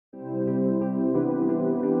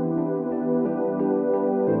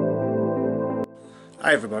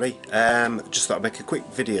Hi everybody, just thought I'd make a quick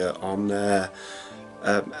video on a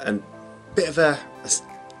bit of a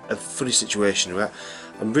funny situation where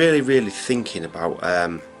I'm really thinking about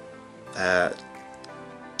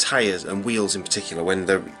tyres and wheels in particular when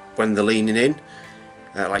they're leaning in,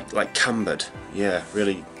 like cambered. Yeah,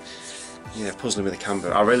 really, yeah, puzzling with the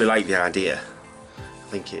camber. I really like the idea. I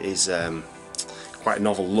think it is quite a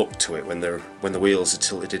novel look to it when the wheels are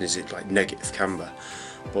tilted in, is it like negative camber.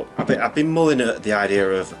 But I've been mulling at the idea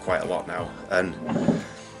over quite a lot now, and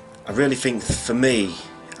I really think for me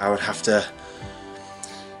I would have to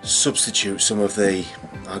substitute some of the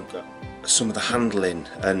handling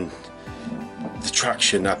and the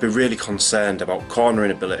traction. I'd be really concerned about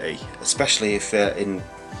cornering ability, especially if in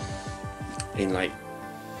like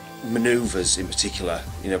manoeuvres in particular,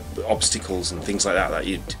 you know, obstacles and things like that.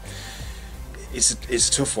 It's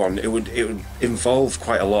a tough one. It would involve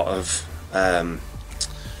quite a lot of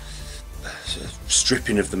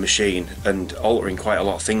stripping of the machine and altering quite a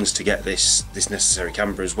lot of things to get this necessary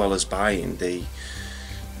camber, as well as buying the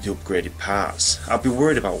upgraded parts. I'd be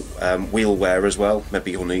worried about wheel wear as well,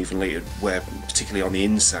 maybe unevenly wear, particularly on the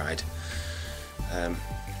inside. I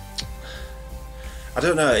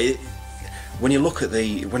don't know. When you look at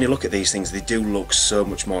these things, they do look so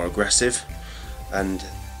much more aggressive, and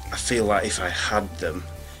I feel like if I had them,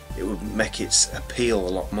 it would make its appeal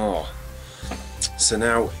a lot more. So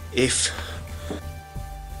now,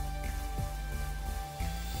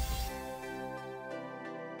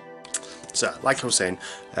 so like I was saying,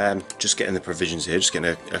 just getting the provisions here, just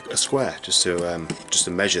getting a square just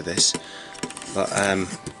to measure this. But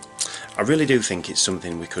I really do think it's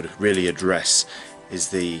something we could really address, is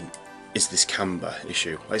this camber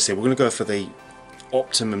issue. Like I say, we're going to go for the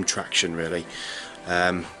optimum traction really.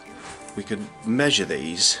 We could measure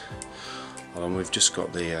these. Hold on, we've just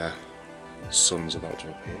got the sun's about to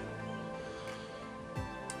appear.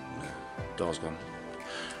 No, door's gone.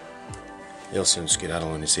 He'll soon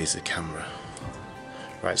skedaddle when he sees the camera.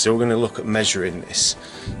 Right, so we're going to look at measuring this.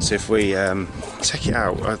 So if we take it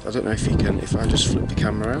out, I don't know if you can, if I just flip the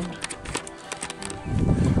camera around,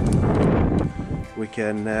 we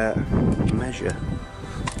can measure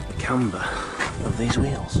the camber of these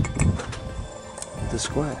wheels, the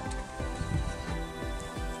square.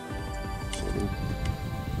 So they're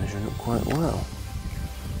measuring up quite well.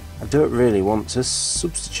 I don't really want to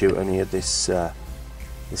substitute any of this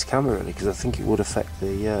this camera really, because I think it would affect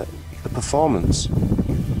the performance.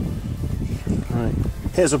 Right,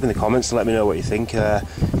 hit us up in the comments and let me know what you think.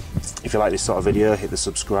 If you like this sort of video, hit the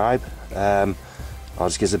subscribe, or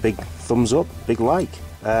just give us a big thumbs up, big like.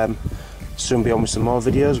 Soon be on with some more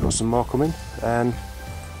videos, got some more coming, and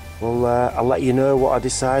I'll let you know what I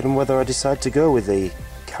decide and whether I decide to go with the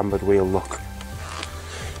cambered wheel look.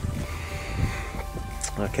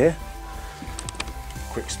 Okay,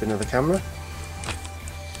 quick spin of the camera.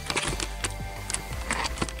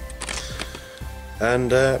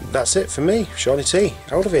 And that's it for me, Seanie.T,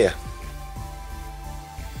 out of here.